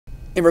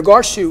In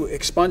regards to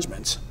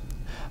expungements,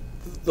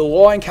 the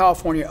law in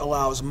California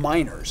allows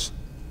minors,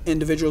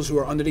 individuals who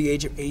are under the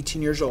age of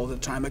 18 years old at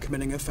the time of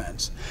committing an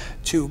offense,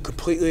 to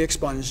completely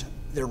expunge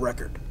their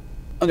record.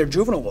 Under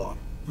juvenile law,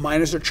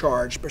 minors are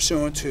charged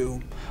pursuant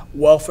to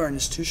Welfare and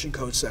Institution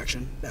Code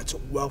section, that's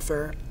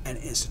Welfare and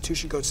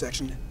Institution Code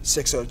section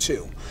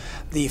 602.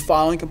 The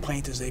filing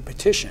complaint is a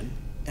petition,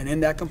 and in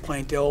that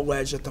complaint they'll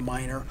allege that the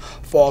minor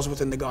falls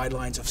within the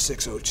guidelines of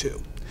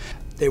 602.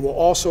 They will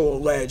also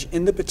allege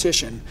in the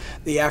petition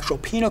the actual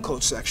penal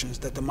code sections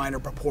that the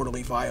minor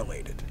purportedly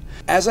violated.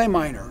 As a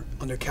minor,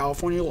 under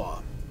California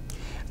law,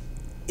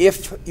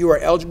 if you are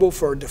eligible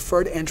for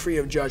deferred entry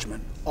of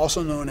judgment,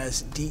 also known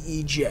as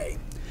DEJ,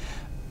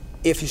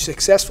 if you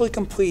successfully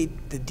complete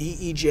the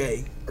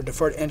DEJ, or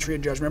Deferred Entry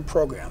of Judgment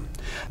program,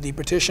 the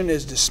petition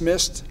is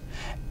dismissed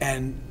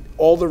and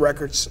all the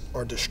records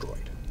are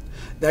destroyed.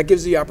 That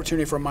gives the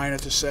opportunity for a minor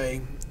to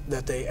say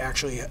that they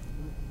actually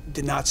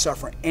did not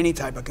suffer any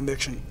type of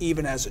conviction,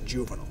 even as a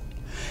juvenile.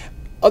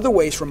 Other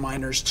ways for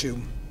minors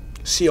to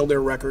seal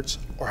their records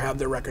or have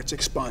their records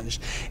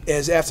expunged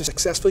is after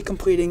successfully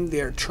completing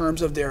their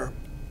terms of their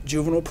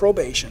juvenile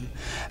probation,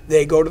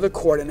 they go to the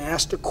court and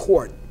ask the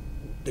court,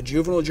 the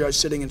juvenile judge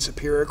sitting in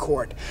Superior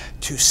Court,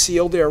 to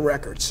seal their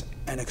records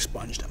and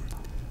expunge them.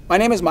 My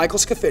name is Michael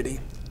Scafidi.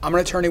 I'm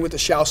an attorney with the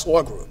Schaus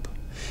Law Group.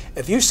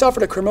 If you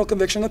suffered a criminal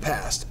conviction in the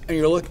past and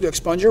you're looking to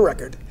expunge your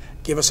record,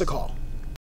 give us a call.